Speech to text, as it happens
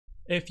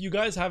If you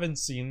guys haven't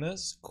seen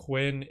this,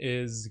 Quinn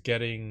is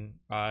getting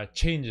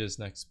changes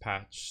next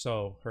patch.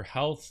 So her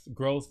health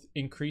growth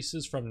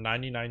increases from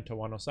 99 to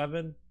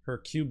 107. Her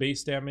Q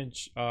base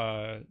damage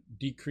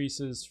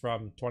decreases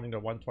from 20 to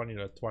 120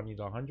 to 20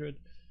 to 100.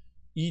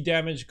 E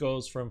damage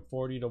goes from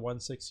 40 to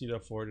 160 to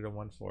 40 to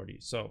 140.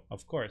 So,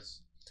 of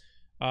course,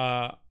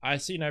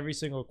 I've seen every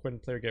single Quinn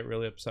player get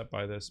really upset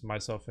by this,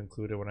 myself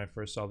included, when I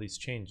first saw these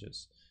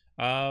changes.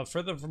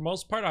 For the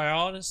most part, I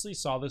honestly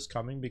saw this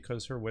coming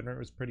because her win rate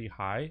was pretty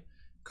high.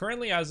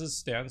 Currently, as it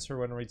stands, her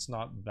win rate's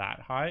not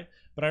that high.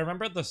 But I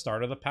remember at the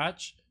start of the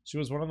patch, she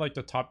was one of like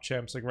the top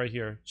champs, like right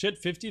here. She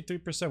had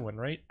 53% win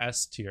rate,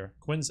 S tier.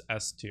 Quinn's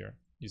S tier.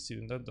 You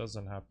see, that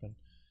doesn't happen.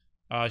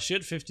 She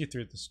had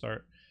 53 at the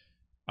start.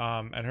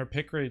 And her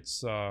pick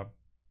rate's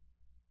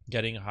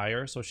getting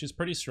higher, so she's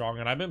pretty strong.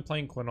 And I've been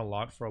playing Quinn a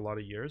lot for a lot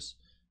of years.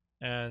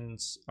 And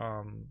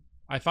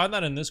I find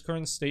that in this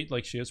current state,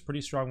 like, she is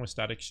pretty strong with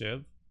Static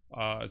Shiv.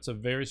 It's a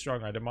very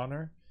strong item on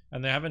her,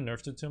 and they haven't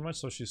nerfed it too much,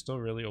 so she's still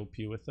really OP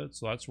with it.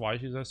 So that's why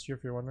she's S tier,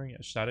 if you're wondering.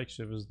 Static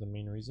Shiv is the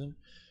main reason.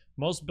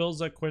 Most builds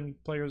that Quinn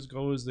players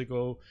go is they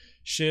go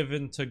Shiv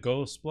into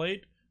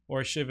Ghostblade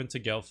or Shiv into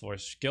Gale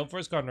Force. Gale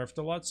Force got nerfed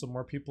a lot, so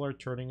more people are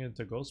turning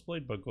into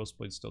Ghostblade, but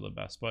Ghostblade's still the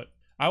best. But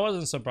I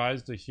wasn't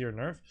surprised to hear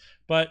nerf.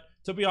 But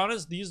to be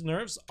honest, these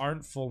nerfs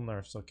aren't full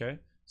nerfs, okay?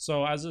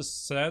 So as it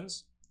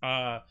stands,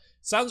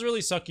 sounds really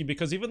sucky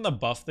because even the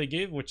buff they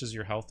gave, which is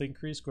your health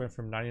increase going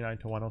from 99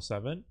 to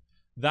 107,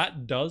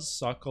 that does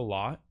suck a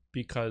lot,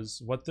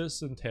 because what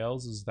this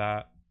entails is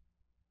that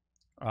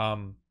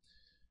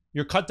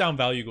your cut down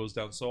value goes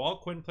down. So all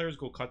Quinn players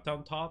go cut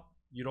down top.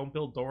 You don't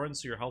build Doran,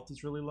 so your health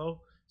is really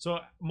low. So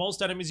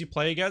most enemies you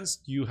play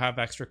against, you have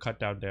extra cut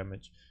down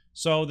damage.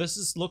 So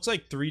this looks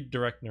like 3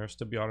 direct nerfs,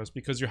 to be honest,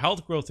 because your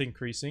health growth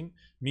increasing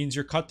means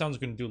your cut down is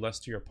going to do less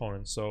to your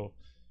opponent. So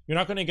you're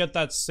not going to get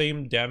that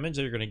same damage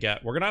that you're going to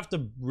get. We're going to have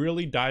to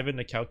really dive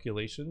into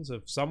calculations.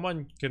 If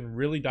someone can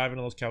really dive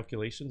into those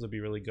calculations, it'd be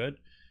really good.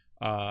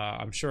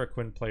 I'm sure a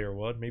Quinn player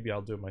would. Maybe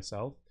I'll do it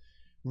myself.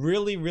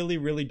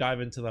 Really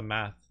dive into the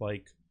math.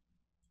 Like,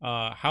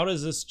 how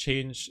does this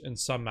change in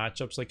some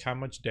matchups? Like, how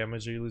much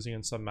damage are you losing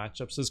in some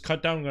matchups? Is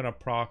cut down going to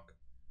proc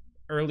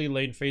early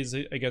lane phase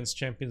against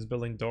champions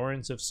building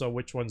Dorans? If so,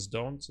 which ones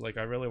don't? Like,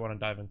 I really want to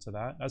dive into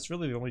that. That's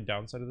really the only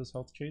downside of this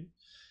health chain.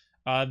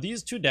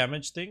 These 2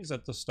 damage things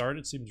at the start,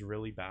 it seems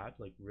really bad,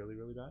 like really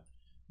bad.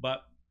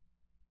 But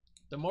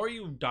the more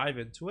you dive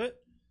into it,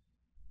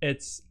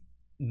 it's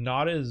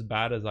not as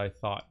bad as I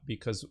thought,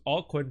 because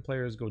all Quinn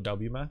players go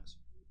W max,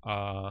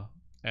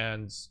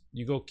 and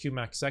you go Q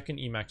max second,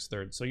 E max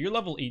third. So you're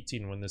level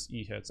 18 when this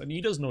E hits, and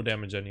E does no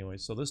damage anyway.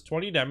 So this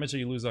 20 damage that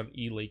you lose on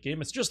E late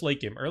game, it's just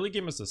late game. Early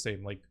game is the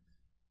same. Like,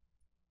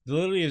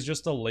 literally is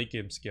just a late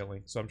game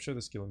scaling. So I'm sure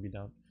the scaling will be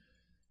down.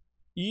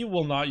 E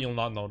will not, you'll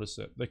not notice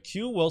it. The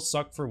Q will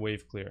suck for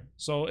wave clear.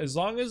 So as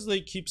long as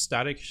they keep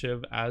Static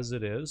Shiv as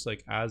it is,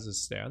 like as it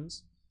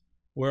stands,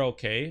 we're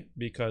okay,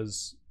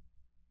 because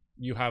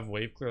you have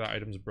wave clear. That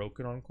item's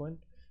broken on Quinn.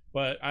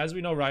 But as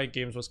we know, Riot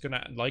Games, what's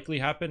gonna likely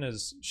happen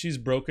is she's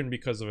broken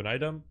because of an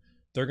item.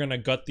 They're gonna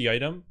gut the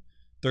item.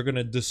 They're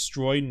gonna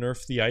destroy,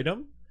 nerf the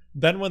item.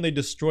 Then when they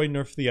destroy,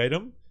 nerf the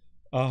item,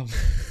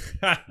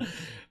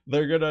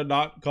 they're gonna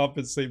not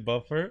compensate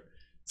buffer.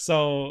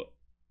 So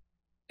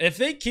if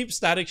they keep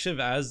Static Shiv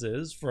as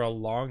is for a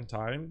long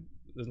time,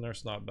 the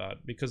nerf's not bad.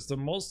 Because the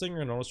most thing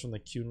you're gonna notice from the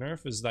Q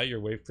nerf is that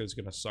your wave clear is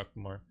gonna suck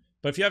more.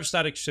 But if you have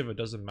Static Shiv, it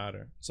doesn't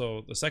matter.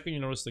 So the second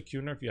you notice the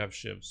Q nerf, you have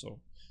Shiv. So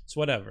it's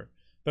whatever.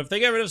 But if they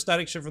get rid of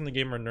Static Shiv from the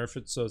game or nerf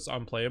it so it's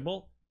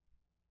unplayable,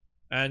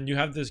 and you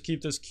have this,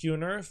 keep this Q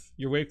nerf,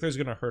 your wave clear is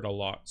gonna hurt a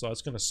lot. So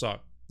that's gonna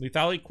suck.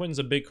 Lethality Quinn's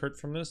a big hurt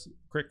from this.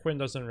 Crit Quinn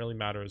doesn't really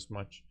matter as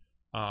much.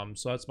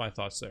 So that's my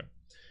thoughts there.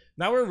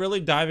 Now we're really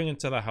diving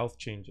into the health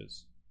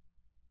changes.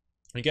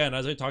 Again,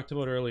 as I talked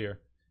about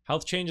earlier,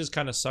 health changes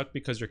kind of suck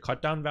because your cut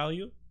down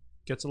value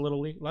gets a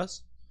little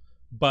less.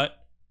 But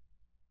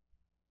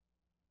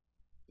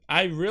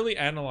I really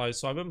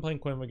analyzed, so I've been playing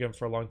Quinn again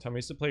for a long time. I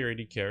used to play your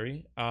AD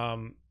carry.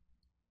 Patch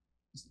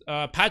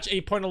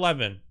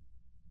 8.11.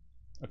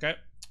 Okay.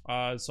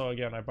 So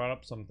again, I brought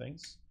up some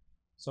things.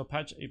 So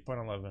patch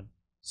 8.11.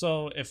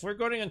 So if we're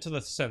going into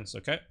the sense,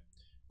 okay,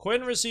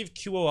 Quinn received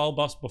QOL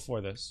buffs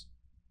before this.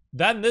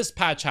 Then this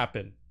patch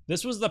happened.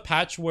 This was the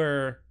patch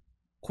where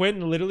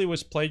Quinn literally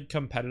was played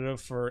competitive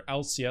for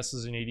LCS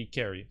as an AD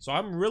carry. So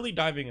I'm really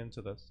diving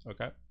into this,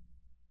 okay?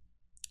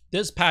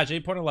 This patch,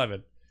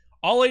 8.11.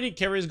 All AD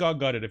carries got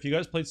gutted. If you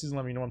guys played Season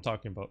 11, you know what I'm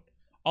talking about.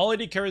 All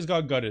AD carries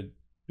got gutted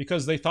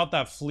because they thought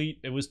that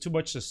fleet, it was too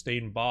much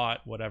sustain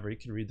bot, whatever. You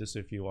can read this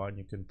if you want.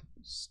 You can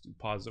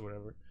pause it,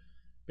 whatever.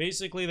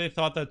 Basically, they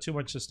thought that too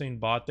much sustain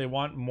bot. They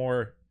want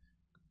more,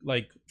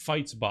 like,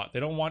 fights bot.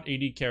 They don't want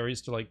AD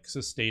carries to, like,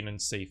 sustain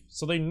and safe.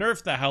 So they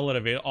nerfed the hell out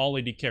of all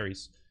AD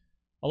carries.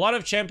 A lot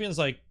of champions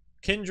like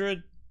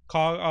Kindred,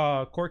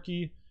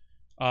 Corki,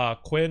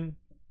 Quinn,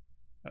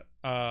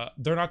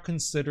 they're not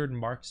considered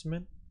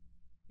marksmen,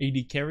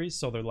 AD carries,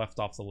 so they're left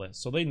off the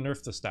list. So they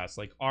nerfed the stats,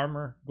 like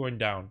armor going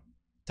down,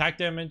 attack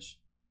damage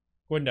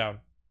going down,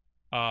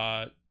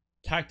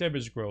 attack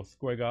damage growth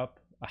going up,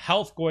 a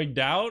health going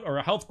down, or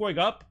a health going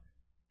up,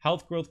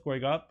 health growth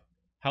going up,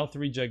 health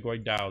regen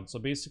going down. So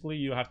basically,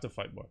 you have to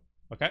fight more.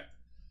 Okay.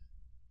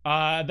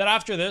 Then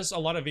after this, a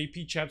lot of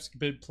AP champs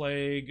been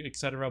playing,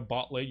 etc.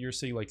 Bot lane, you're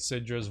seeing like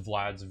Syndra's,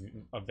 Vlad's,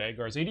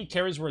 Vanguard's. AD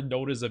carries were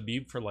known as a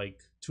meme for like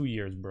 2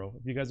 years, bro.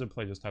 If you guys would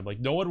play this time, like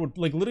no one would,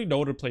 like literally no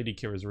one would play AD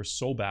carries. They were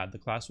so bad. The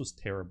class was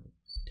terrible,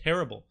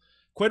 terrible.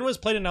 Quinn was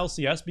played in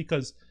LCS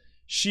because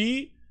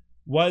she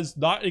was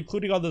not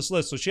including on this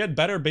list, so she had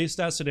better base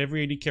stats than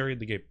every AD carry in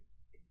the game.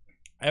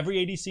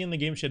 Every ADC in the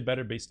game, she had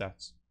better base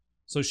stats.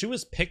 So she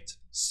was picked,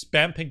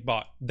 spam pick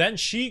bot. Then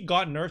she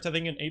got nerfed, I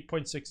think in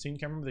 8.16,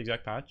 can't remember the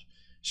exact patch.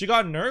 She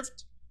got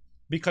nerfed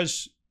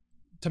because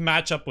to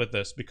match up with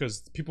this,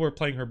 because people were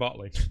playing her bot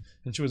lane.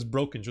 And she was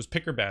broken. She was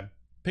picker ban.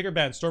 Picker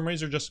ban.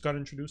 Stormrazor just got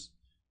introduced.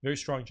 Very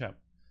strong champ.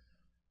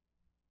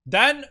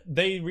 Then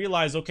they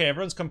realized, okay,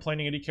 everyone's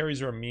complaining AD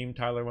carries are a meme.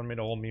 Tyler one made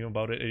a whole meme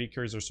about it. AD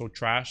carries are so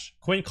trash.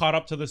 Quinn caught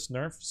up to this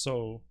nerf,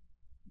 so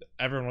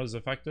everyone was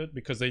affected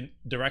because they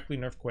directly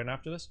nerfed Quinn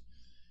after this.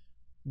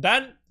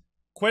 Then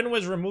Quinn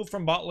was removed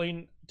from bot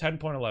lane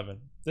 10.11.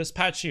 This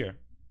patch here.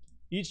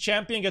 Each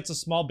champion gets a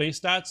small base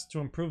stats to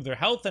improve their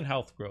health and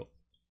health growth.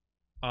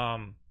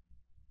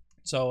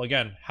 So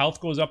again,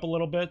 health goes up a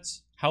little bit.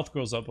 Health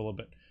goes up a little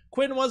bit.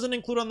 Quinn wasn't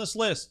included on this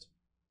list.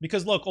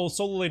 Because look, old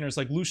solo laners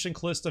like Lucian,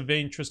 Kalista,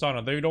 Vayne,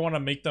 Tristana, they don't want to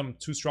make them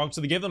too strong. So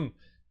they gave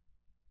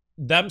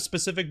them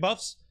specific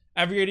buffs.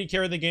 Every AD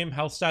carry in the game,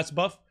 health stats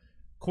buff.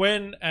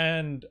 Quinn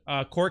and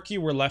Corki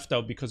were left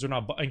out because they're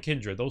not, and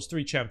Kindred. Those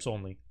 3 champs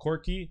only.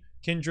 Corki,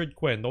 Kindred,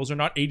 Quinn. Those are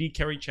not AD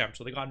carry champs.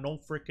 So they got no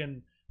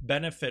freaking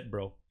benefit,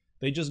 bro.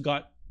 They just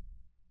got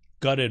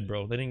gutted,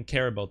 bro. They didn't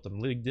care about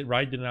them.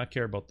 Riot did not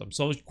care about them.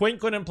 So Quinn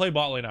couldn't play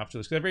bot lane after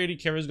this. Because every AD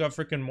carry's got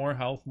freaking more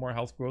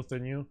health growth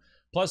than you.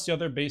 Plus the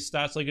other base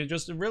stats. Like, it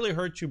really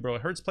hurts you, bro.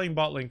 It hurts playing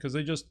bot lane because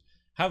they just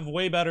have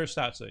way better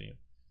stats than you.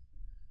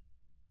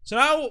 So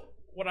now,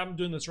 what I'm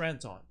doing this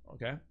rant on,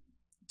 okay?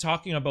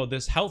 Talking about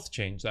this health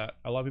change that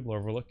a lot of people are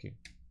overlooking.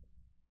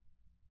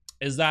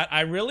 Is that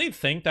I really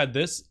think that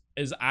this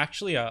is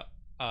actually a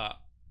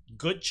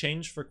good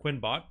change for Quinn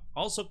bot.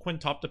 Also Quinn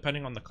top,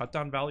 depending on the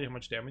cutdown value, how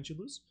much damage you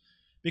lose.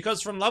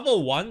 Because from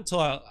level 1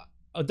 to...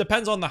 it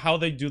depends on how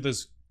they do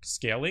this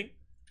scaling.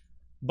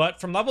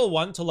 But from level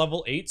 1 to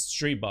level 8,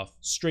 straight buff,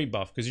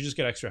 because you just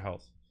get extra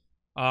health.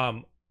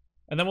 And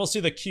then we'll see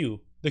the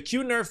Q. The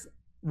Q nerf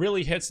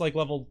really hits like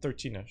level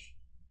 13-ish.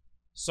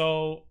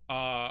 So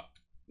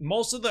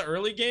most of the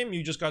early game,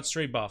 you just got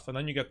straight buff, and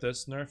then you get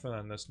this nerf, and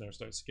then this nerf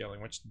starts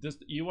scaling. Which this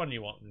E1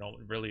 you won't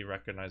really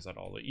recognize at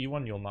all. The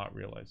E1 you'll not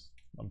realize.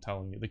 I'm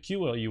telling you. The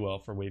Q you will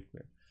for wave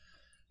clear.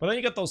 But then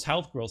you get those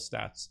health growth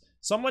stats.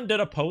 Someone did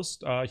a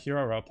post. Here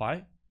I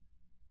reply.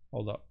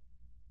 Hold up.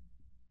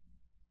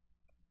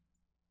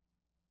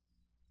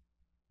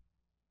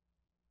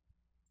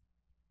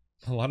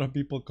 A lot of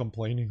people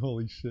complaining.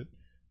 Holy shit.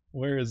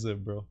 Where is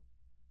it, bro?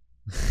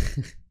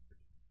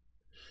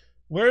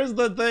 Where's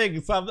the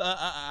thing?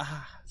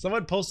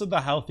 Someone posted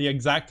the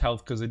exact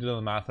health because they did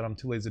the math and I'm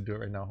too lazy to do it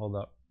right now. Hold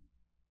up.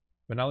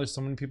 But now there's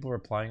so many people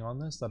replying on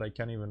this that I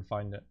can't even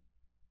find it.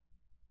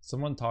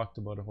 Someone talked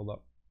about it. Hold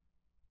up.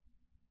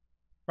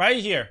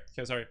 Right here.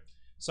 Okay, sorry.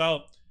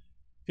 So,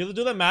 if you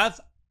do the math,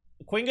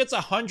 Quinn gets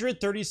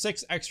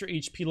 136 extra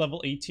HP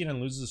level 18 and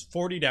loses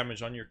 40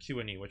 damage on your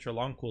QuinnAD, which are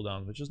long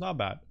cooldowns, which is not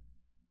bad.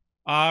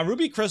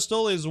 Ruby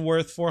Crystal is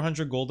worth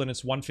 400 gold and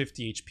it's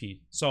 150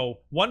 HP. So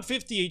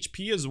 150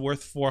 HP is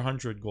worth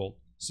 400 gold.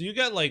 So you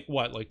get like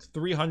what, like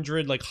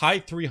 300, like high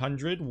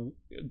 300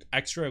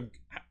 extra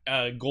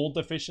gold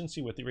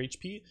efficiency with your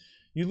HP.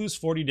 You lose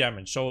 40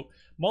 damage. So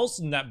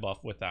most net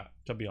buff with that,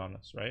 to be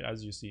honest, right?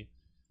 As you see.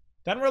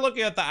 Then we're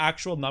looking at the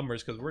actual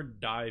numbers because we're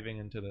diving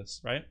into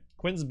this, right?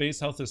 Quinn's base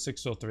health is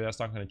 603. That's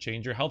not going to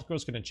change. Your health growth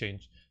is going to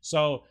change.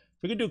 So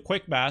if we could do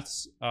quick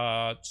maths,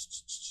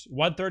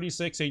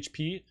 136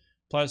 HP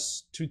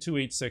plus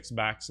 2286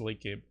 max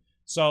late game.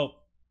 So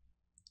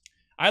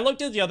I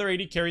looked at the other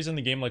AD carries in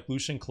the game, like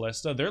Lucian,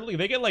 Kalista.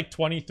 They get like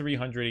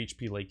 2300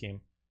 HP late game.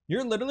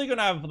 You're literally going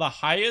to have the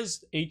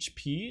highest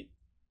HP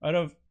out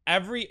of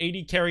every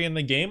AD carry in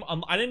the game.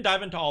 I didn't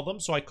dive into all of them,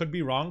 so I could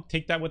be wrong.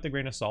 Take that with a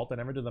grain of salt. I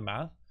never did the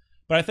math.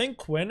 But I think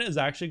Quinn is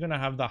actually going to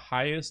have the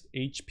highest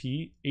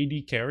HP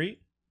AD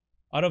carry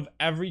out of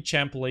every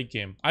champ late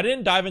game. I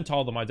didn't dive into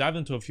all of them. I dived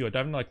into a few. I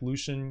dived into like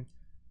Lucian,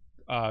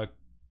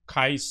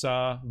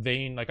 Kai'Sa,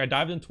 Vayne. Like I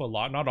dived into a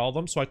lot, not all of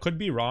them. So I could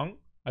be wrong.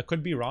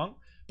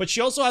 But she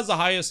also has the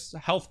highest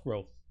health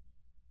growth,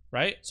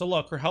 right? So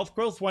look, her health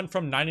growth went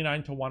from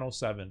 99 to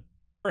 107.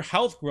 Her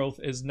health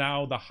growth is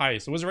now the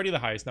highest. It was already the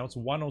highest. Now it's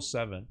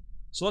 107.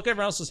 So look at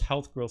everyone else's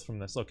health growth from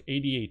this. Look,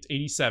 88,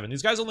 87.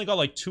 These guys only got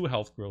like 2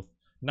 health growth.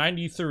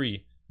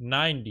 93,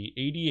 90,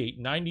 88,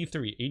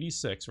 93,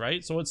 86,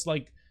 right? So it's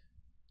like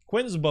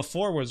Quinn's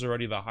before was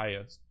already the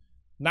highest.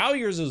 Now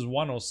yours is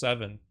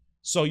 107.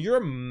 So you're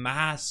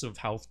massive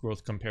health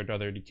growth compared to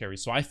other AD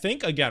carries. So I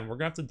think, again, we're going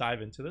to have to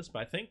dive into this,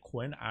 but I think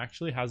Quinn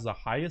actually has the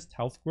highest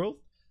health growth,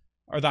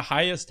 or the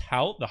highest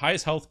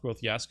health growth,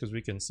 yes, because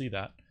we can see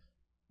that.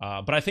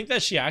 But I think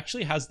that she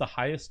actually has the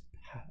highest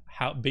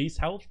base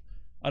health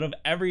out of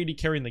every AD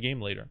carry in the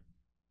game later.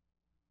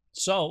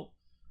 So,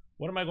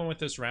 what am I going with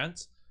this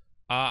rant?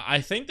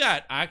 I think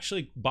that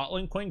actually bot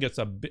lane Quinn gets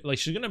a bit, like,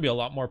 she's going to be a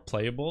lot more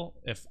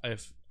playable if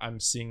I'm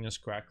seeing this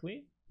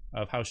correctly,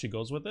 of how she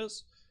goes with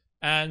this.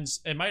 And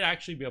it might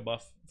actually be a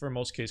buff for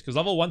most cases, because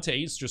level 1 to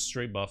 8 is just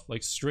straight buff,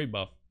 like straight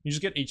buff. You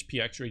just get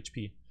HP, extra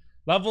HP.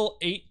 Level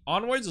 8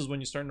 onwards is when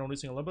you start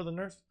noticing a little bit of the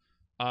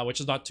nerf, which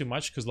is not too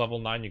much, because level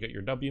 9 you get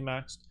your W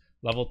maxed.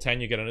 Level 10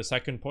 you get a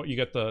second point, you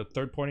get the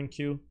third point in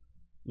Q.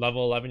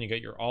 Level 11 you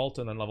get your alt,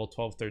 and then level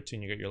 12,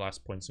 13 you get your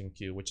last points in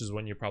Q, which is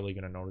when you're probably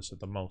going to notice it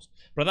the most.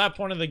 But at that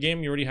point of the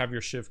game you already have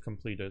your shiv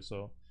completed,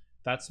 so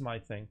that's my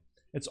thing.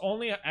 It's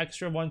only an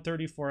extra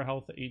 134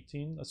 health at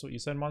 18. That's what you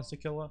said, Monster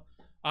Killer.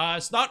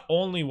 It's not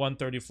only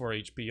 134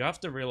 HP. You have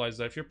to realize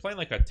that if you're playing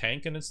like a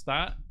tank and it's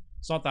not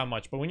that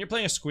much. But when you're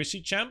playing a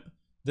squishy champ,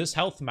 this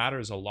health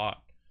matters a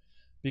lot.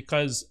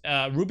 Because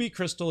Ruby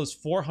Crystal is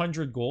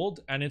 400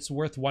 gold and it's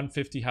worth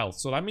 150 health.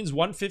 So that means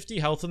 150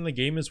 health in the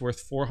game is worth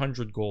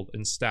 400 gold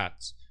in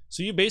stats.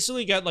 So you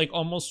basically get like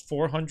almost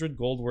 400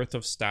 gold worth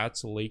of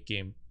stats late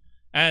game.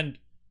 And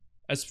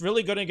it's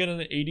really going to get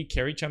an AD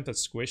carry champ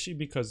that's squishy,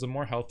 because the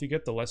more health you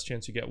get, the less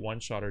chance you get one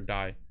shot or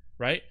die.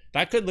 Right?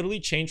 That could literally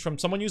change from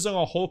someone using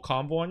a whole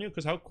combo on you,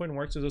 because how Quinn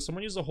works is if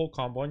someone uses a whole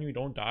combo on you, you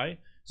don't die,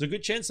 there's a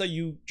good chance that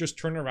you just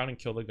turn around and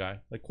kill the guy.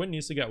 Like, Quinn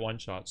needs to get one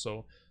shot.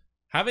 So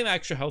having that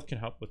extra health can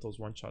help with those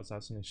one-shot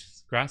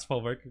assassinations.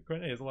 Grassfall worker,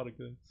 Quinn is a lot of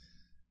good.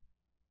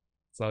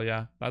 So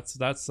yeah, that's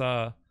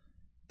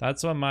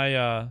what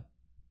my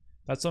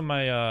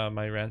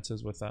my rant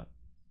is with that.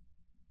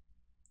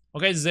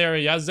 Okay,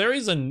 Zeri. Yeah,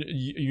 Zeri's a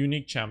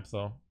unique champ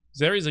though.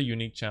 Zeri's a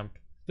unique champ.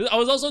 I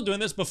was also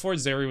doing this before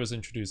Zeri was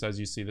introduced, as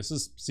you see. This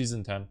is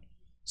season 10,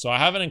 so I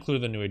haven't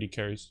included the new AD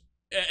carries.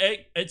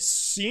 It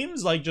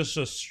seems like just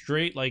a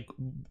straight, like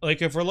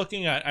if we're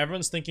looking at,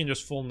 everyone's thinking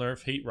just full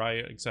nerf, hate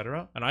riot,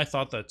 etc. And I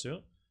thought that too.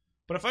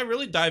 But if I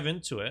really dive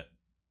into it,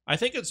 I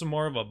think it's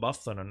more of a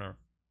buff than a nerf.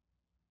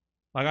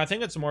 Like, I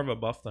think it's more of a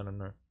buff than a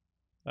nerf,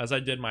 as I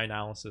did my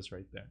analysis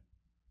right there.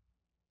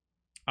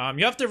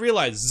 You have to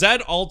realize,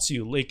 Zed ults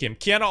you late game,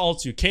 Qiyana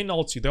ults you, Kayn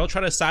ults you, they'll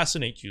try to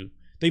assassinate you.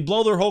 They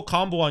blow their whole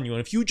combo on you, and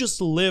if you just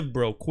live,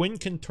 bro, Quinn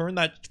can turn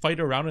that fight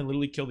around and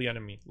literally kill the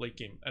enemy late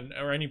game,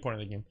 or any point in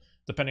the game,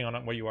 depending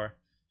on where you are.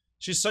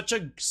 She's such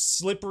a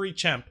slippery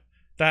champ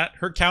that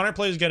her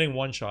counterplay is getting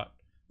one shot.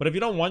 But if you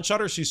don't one shot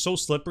her, she's so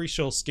slippery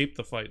she'll escape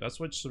the fight. That's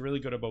what's really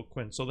good about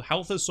Quinn. So the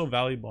health is so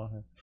valuable on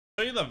her.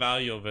 I'll show you the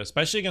value of it,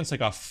 especially against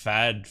like a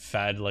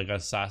fad like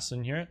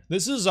assassin here.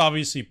 This is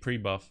obviously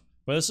pre-buff,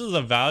 but this is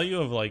the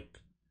value of like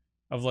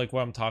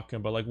what I'm talking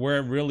about, like where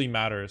it really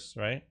matters,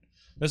 right?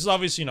 This is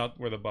obviously not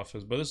where the buff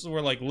is, but this is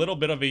where like little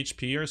bit of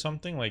HP or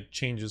something like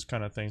changes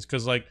kind of things.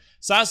 Because like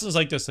assassins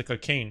like this, like a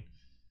Kayn,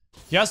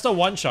 he has to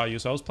one-shot you.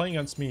 So I was playing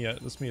against me.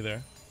 That's me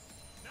there.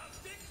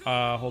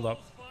 Hold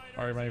up.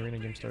 Alright, my arena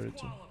game started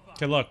too.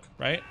 Okay, look,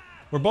 right?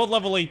 We're both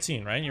level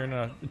 18, right? You're in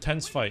an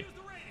intense fight,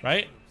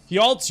 right? He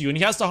ults you and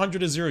he has to 100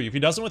 to 0 you. If he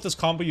doesn't with his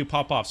combo, you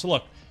pop off. So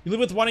look, you live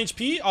with 1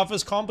 HP, off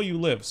his combo you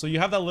live. So you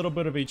have that little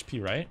bit of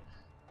HP,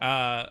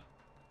 right?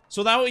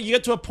 So now you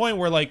get to a point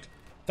where like,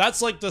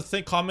 that's like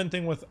the common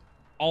thing with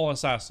all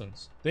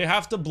assassins. They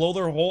have to blow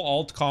their whole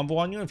alt combo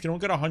on you. If you don't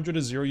get 100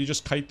 to 0, you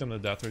just kite them to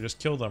death, or just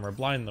kill them, or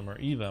blind them, or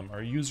E them,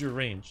 or use your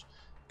range.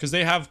 Because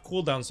they have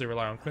cooldowns they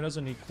rely on. Quinn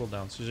doesn't need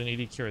cooldowns. She's an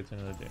AD carry at the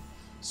end of the day.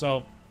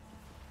 So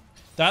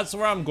that's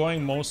where I'm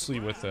going mostly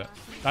with it.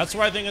 That's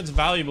where I think it's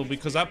valuable,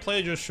 because that play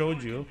I just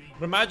showed you.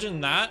 But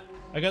imagine that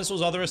against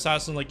those other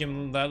assassins, like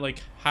in that,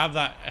 like have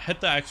that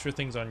hit the extra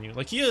things on you.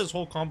 Like he has his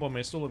whole combo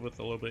may still live with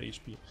a little bit of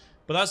HP,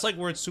 but that's like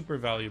where it's super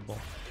valuable.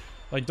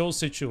 Like those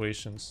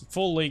situations,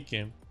 full late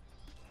game.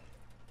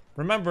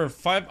 Remember,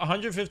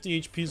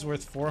 150 HP is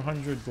worth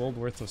 400 gold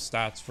worth of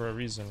stats for a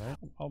reason, right?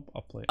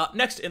 I'll play it.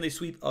 Next in the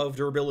sweep of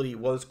durability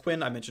was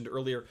Quinn. I mentioned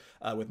earlier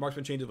with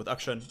marksman changes with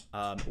Akshan,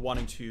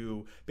 wanting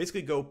to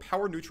basically go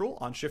power neutral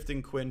on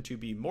shifting Quinn to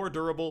be more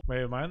durable.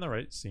 Wait, am I on the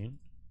right scene?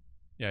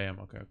 Yeah, I am.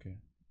 Okay, okay.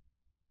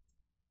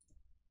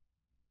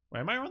 Wait,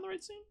 am I on the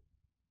right scene?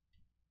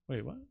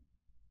 Wait, what?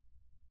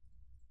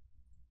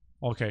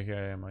 Okay,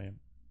 yeah, I am.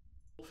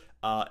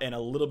 And a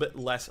little bit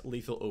less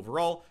lethal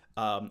overall,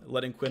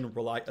 letting Quinn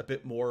rely a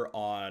bit more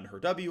on her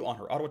W, on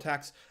her auto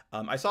attacks.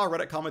 I saw a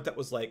Reddit comment that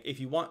was like, if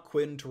you want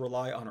Quinn to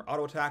rely on her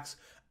auto attacks,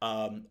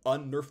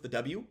 unnerf the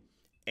W,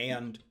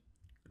 and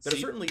that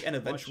is certainly an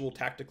eventual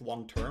tactic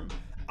long term.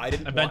 I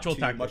didn't want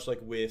to, much like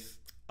with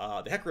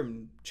the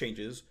Hecarim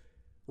changes,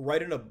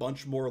 write in a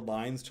bunch more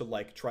lines to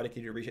like try to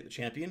continue to reshape the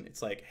champion.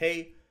 It's like,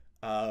 hey,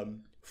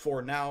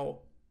 for now,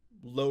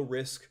 low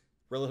risk,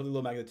 relatively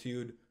low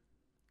magnitude,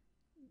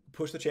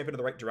 push the champion in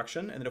the right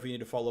direction, and then if we need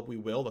to follow up, we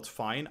will. That's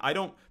fine. I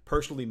don't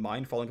personally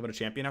mind following up on a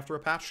champion after a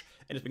patch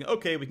and just being,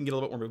 okay, we can get a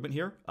little bit more movement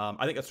here.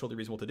 I think that's totally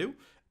reasonable to do.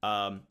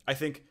 I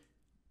think,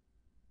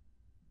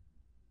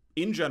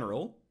 in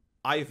general,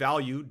 I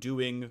value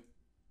doing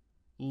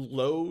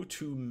low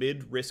to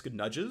mid risk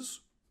nudges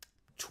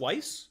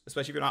twice,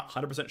 especially if you're not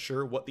 100%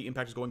 sure what the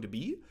impact is going to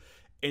be.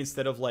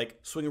 instead of like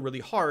swinging really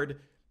hard,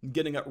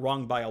 getting it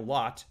wrong by a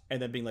lot,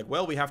 and then being like,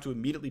 well, we have to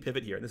immediately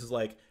pivot here. And this is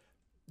like,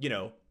 you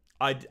know,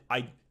 I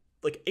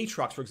like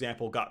Aatrox, for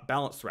example, got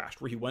balance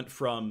thrashed, where he went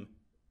from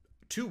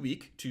too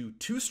weak to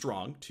too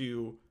strong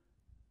to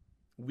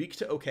weak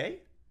to okay.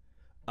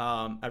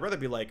 I'd rather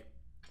be like,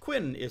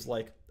 Quinn is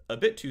like a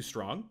bit too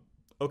strong.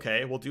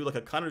 Okay, we'll do like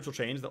a kind of neutral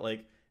change that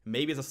like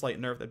maybe is a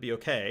slight nerf, that'd be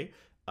okay.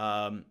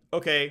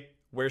 Okay,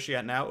 where's she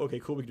at now? Okay,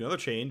 cool, we can do another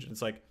change. And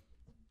it's like,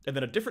 and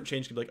then a different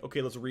change could be like,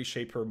 okay, let's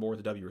reshape her more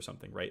to W or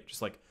something, right?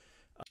 Just like.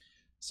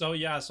 So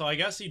yeah, so I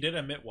guess he did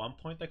admit one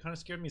point that kind of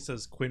scared me. He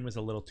says Quinn was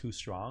a little too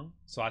strong.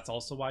 So that's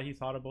also why he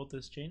thought about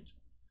this change.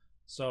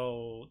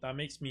 So that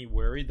makes me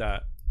worried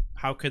that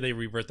how could they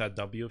revert that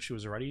W if she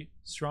was already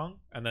strong?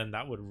 And then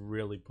that would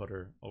really put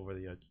her over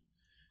the edge.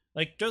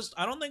 Like, just,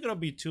 I don't think it'll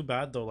be too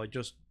bad though. Like,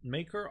 just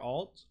make her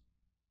alt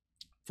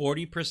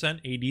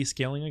 40% AD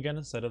scaling again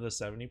instead of the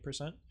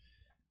 70%.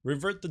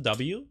 Revert the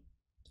W.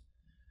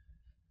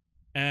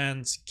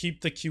 And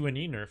keep the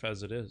QuinnAD nerf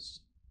as it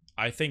is.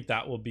 I think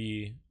that will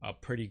be a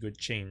pretty good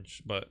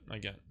change. But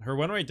again, her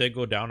win rate did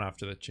go down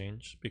after the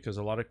change because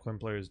a lot of Quinn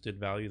players did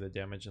value the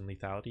damage and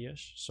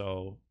lethality-ish.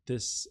 So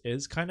this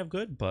is kind of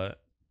good,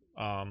 but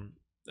I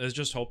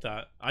just hope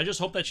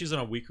that she's in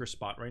a weaker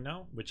spot right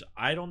now, which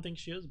I don't think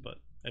she is, but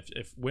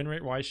if win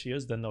rate wise she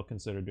is, then they'll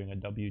consider doing a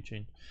W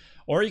change.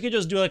 Or you could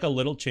just do like a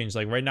little change.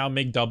 Like right now,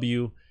 make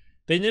W.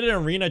 They did an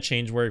arena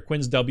change where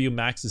Quinn's W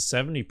max is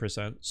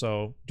 70%.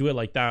 So do it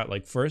like that.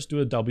 Like first do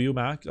a W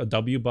max, a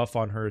W buff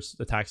on her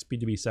attack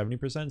speed to be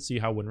 70%. See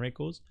how win rate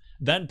goes.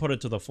 Then put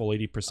it to the full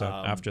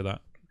 80% after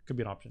that. Could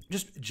be an option.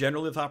 Just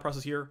generally the thought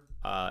process here.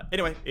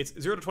 Anyway, it's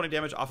 0 to 20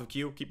 damage off of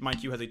Q. Keep in mind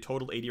Q has a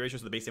total AD ratio,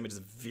 so the base damage is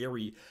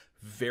very,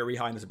 very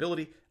high in this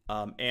ability.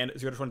 And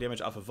 0 to 20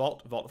 damage off of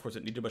Vault. Vault, of course,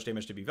 didn't need too much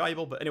damage to be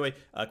valuable. But anyway,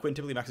 Quinn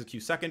typically maxes Q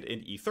second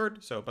and E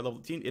third. So by level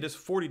 18, it is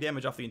 40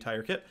 damage off the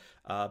entire kit,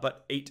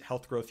 but 8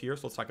 health growth here.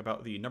 So let's talk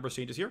about the numbers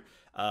changes here.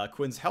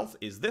 Quinn's health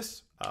is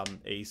this,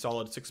 a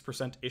solid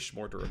 6%-ish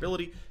more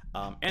durability.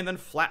 And then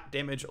flat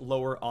damage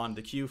lower on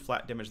the Q,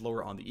 flat damage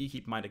lower on the E.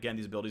 Keep in mind, again,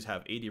 these abilities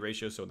have AD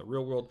ratios. So in the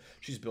real world,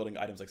 she's building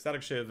items like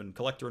Static Shiv and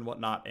Collector and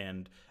whatnot.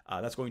 And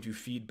that's going to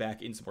feed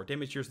back in some more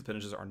damage here. So the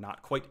finishes are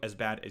not quite as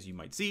bad as you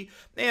might see.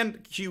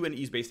 And Q and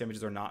E's base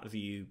damages are not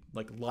the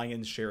like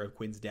lion's share of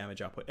Quinn's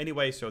damage output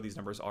anyway, so these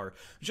numbers are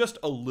just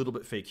a little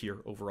bit fake here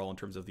overall in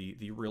terms of the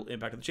real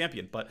impact of the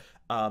champion. But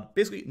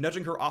basically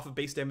nudging her off of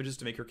base damages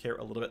to make her care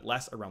a little bit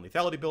less around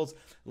lethality builds,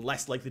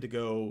 less likely to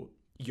go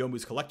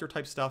Yomu's Collector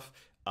type stuff.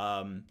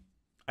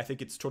 I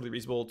think it's totally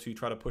reasonable to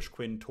try to push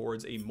Quinn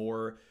towards a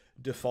more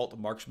default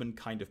marksman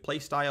kind of play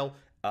style.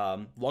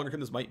 Longer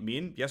term, this might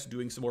mean, yes,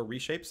 doing some more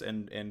reshapes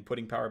and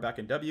putting power back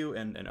in W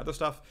and other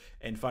stuff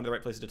and finding the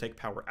right places to take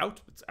power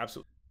out. It's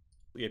absolutely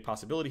a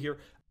possibility here.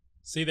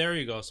 See, there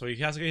you go. So he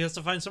has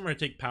to find somewhere to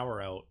take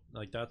power out.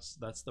 Like that's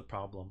the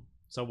problem.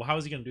 So how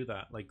is he gonna do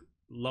that? Like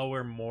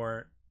lower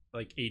more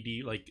like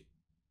AD, like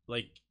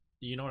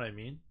you know what I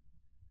mean?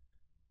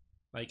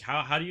 Like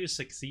how do you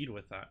succeed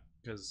with that?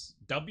 Because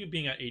W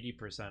being at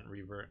 80%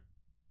 revert,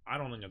 I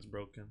don't think that's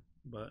broken.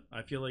 But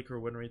I feel like her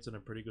win rate's in a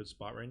pretty good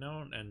spot right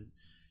now. And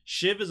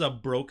Shiv is a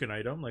broken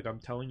item. Like I'm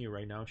telling you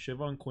right now,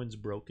 Shiv on Quinn's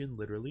broken,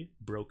 literally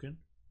broken.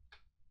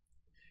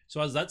 So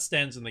as that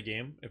stands in the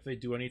game, if they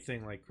do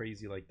anything like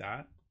crazy like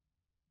that,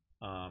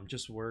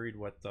 just worried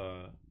what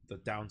the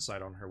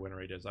downside on her win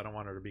rate is. I don't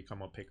want her to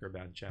become a pick or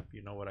ban champ.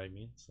 You know what I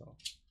mean? So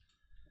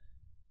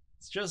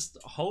it's just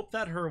hope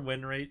that her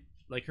win rate,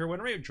 like her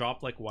win rate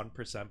dropped like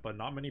 1%, but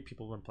not many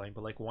people have been playing,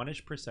 but like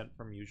 1-ish%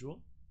 from usual.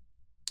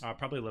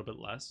 Probably a little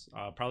bit less.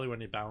 Probably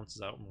when it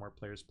balances out, more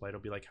players play, it'll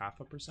be like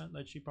 0.5%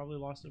 that she probably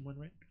lost in win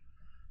rate.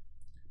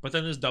 But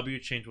then this W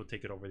change will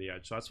take it over the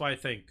edge. So that's why I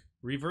think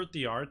revert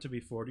the R to be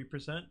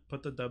 40%,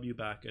 put the W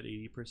back at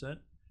 80%.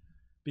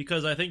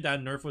 Because I think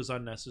that nerf was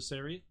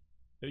unnecessary.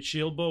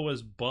 Shield Bow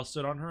was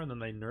busted on her and then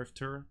they nerfed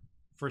her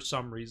for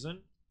some reason,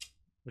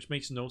 which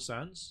makes no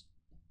sense.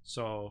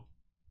 So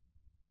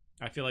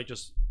I feel like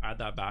just add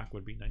that back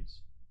would be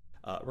nice.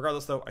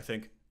 Regardless, though, I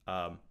think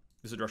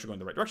this is a direction going in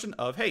the right direction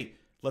of, hey,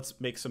 let's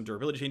make some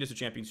durability changes to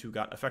champions who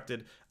got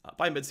affected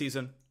by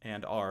midseason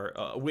and are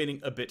winning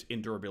a bit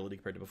in durability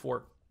compared to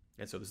before.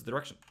 And so this is the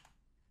direction.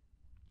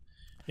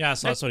 Yeah,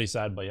 so that's what he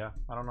said, but yeah,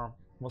 I don't know.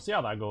 We'll see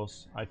how that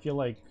goes. I feel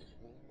like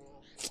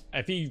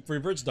if he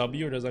reverts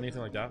W or does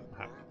anything like that, I'm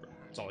happy.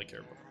 That's all I care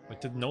about. Like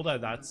to know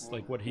that that's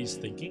like what he's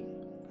thinking.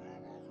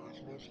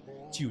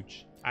 It's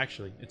huge.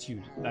 Actually, it's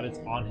huge that it's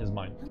on his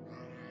mind.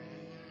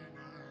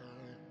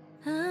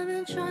 I've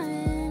been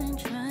trying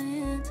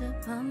to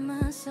pump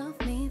myself,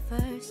 me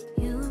first.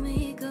 You and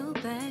me go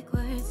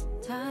backwards.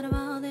 Tired of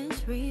all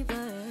this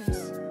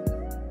reverse.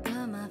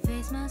 Got my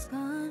face mask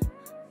on.